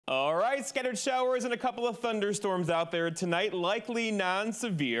All right, scattered showers and a couple of thunderstorms out there tonight, likely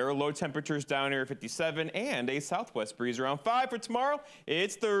non-severe. Low temperatures down here at 57 and a southwest breeze around 5 for tomorrow.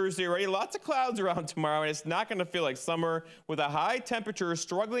 It's Thursday already. Lots of clouds around tomorrow, and it's not going to feel like summer with a high temperature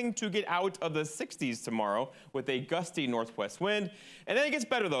struggling to get out of the 60s tomorrow with a gusty northwest wind. And then it gets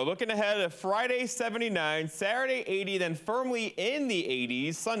better, though. Looking ahead at Friday, 79, Saturday, 80, then firmly in the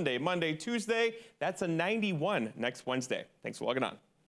 80s. Sunday, Monday, Tuesday, that's a 91 next Wednesday. Thanks for logging on.